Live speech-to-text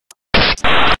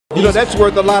You know, that's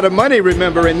worth a lot of money,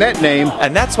 remembering that name.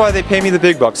 And that's why they pay me the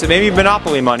big bucks. It may be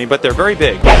monopoly money, but they're very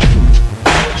big.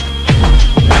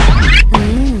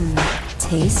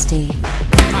 Tasty.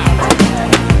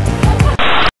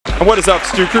 And what is up,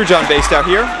 Stu Crew? John Based out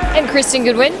here. And Kristen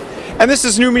Goodwin. And this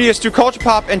is New Media Stu Culture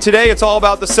Pop, and today it's all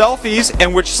about the selfies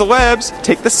and which celebs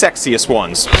take the sexiest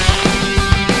ones.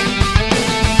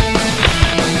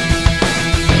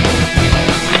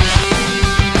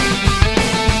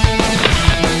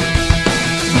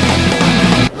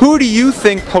 Who do you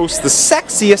think posts the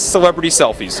sexiest celebrity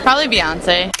selfies? Probably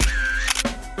Beyonce.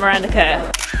 Miranda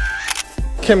Kerr.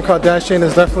 Kim Kardashian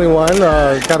is definitely one.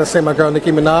 Gotta say my girl Nicki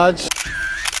Minaj.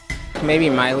 Maybe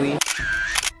Miley.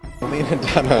 Lena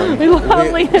Dunham. We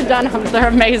love Lena Dunham. They're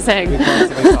amazing.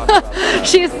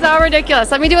 She's so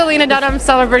ridiculous. Let me do a Lena Dunham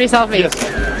celebrity selfie.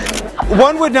 Yes.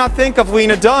 One would not think of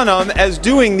Lena Dunham as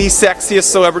doing the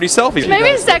sexiest celebrity selfies.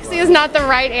 Maybe sexy is not the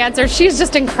right answer. She's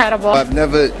just incredible. I've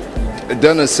never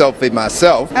done a selfie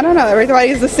myself. I don't know,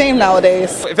 everybody's the same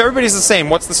nowadays. If everybody's the same,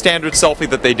 what's the standard selfie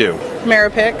that they do?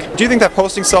 Mirror pic. Do you think that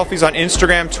posting selfies on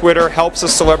Instagram, Twitter helps a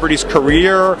celebrity's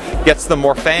career, gets them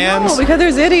more fans? No, because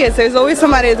there's idiots. There's always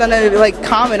somebody who's gonna like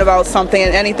comment about something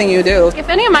and anything you do. If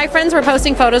any of my friends were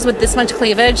posting photos with this much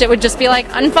cleavage, it would just be like,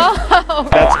 unfollow.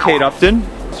 That's Kate Upton.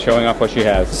 Showing off what she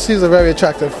has. She's a very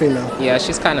attractive female. Yeah,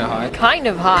 she's kind of hot. Kind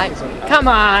of hot. Come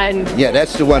on. Yeah,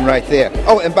 that's the one right there.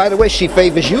 Oh, and by the way, she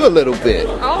favors you a little bit.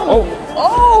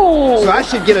 Oh. So I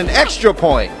should get an extra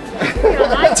point.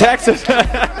 Texas.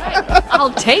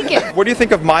 I'll take it. What do you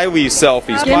think of Miley's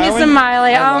selfies? Give me some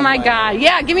Miley. Oh my God.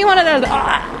 Yeah, give me one of those.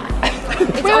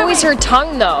 It's always her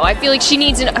tongue, though. I feel like she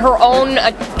needs her own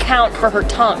account for her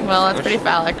tongue. Well, that's pretty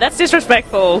phallic. That's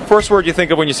disrespectful. First word you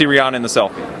think of when you see Rihanna in the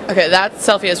selfie? Okay, that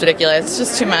selfie is ridiculous. It's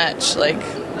just too much. Like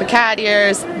the cat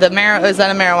ears, the is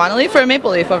that a marijuana leaf or a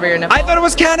maple leaf over your nipple? I thought it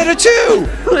was Canada too!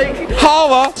 Like,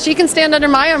 Holla! She can stand under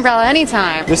my umbrella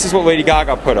anytime. This is what Lady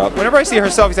Gaga put up. Whenever I see her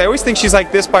selfies, I always think she's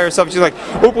like this by herself. She's like,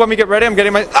 oh, let me get ready. I'm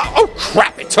getting my, oh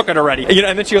crap, it took it already. You know,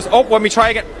 and then she goes, oh, let me try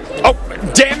again. Oh,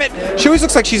 damn it. She always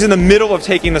looks like she's in the middle of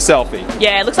taking the selfie.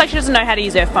 Yeah, it looks like she doesn't know how to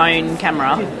use her phone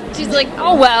camera. She's like,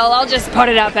 oh well, I'll just put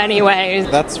it up anyway.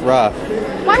 That's rough.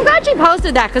 Well, I'm glad she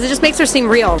posted that because it just makes her seem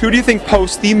real. Who do you think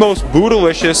posts the most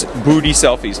bootylicious booty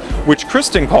selfies? Which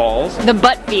Kristen calls The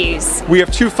butt bees. We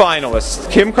have two finalists,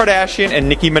 Kim Kardashian and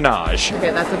Nicki Minaj. okay,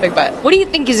 that's a big butt. What do you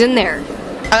think is in there?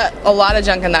 A lot of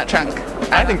junk in that trunk.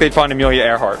 I think they'd find Amelia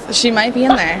Earhart. She might be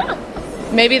in there.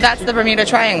 Maybe that's the Bermuda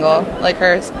Triangle, like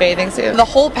her bathing suit. The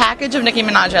whole package of Nicki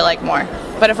Minaj I like more.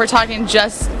 But if we're talking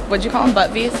just, what'd you call them,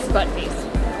 butt bees? Butt bees.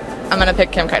 I'm gonna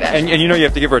pick Kim Kardashian. And you know you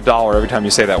have to give her $1 every time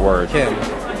you say that word. Kim.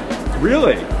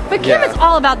 Really? But Kim is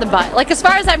all about the butt. Like, as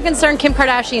far as I'm concerned, Kim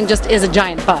Kardashian just is a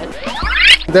giant butt.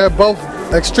 They're both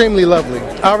extremely lovely.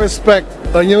 I respect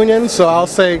a union, so I'll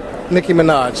say Nicki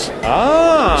Minaj.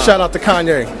 Ah. Shout out to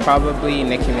Kanye. Probably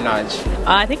Nicki Minaj.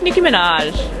 I think Nicki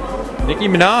Minaj. Nicki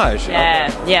Minaj.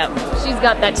 Yeah, yeah. She's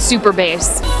got that super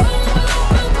bass.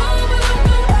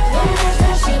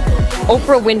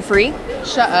 Oprah Winfrey.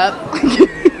 Shut up.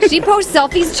 She posts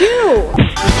selfies too.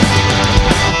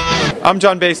 I'm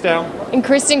John Bastow. And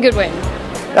Kristen Goodwin.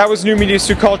 That was New Media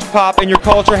Stu Culture Pop, and your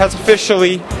culture has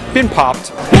officially been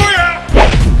popped.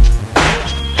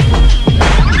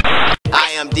 I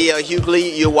am D.L.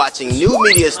 Hughley. You're watching New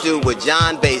Media Stu with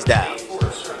John Bastow.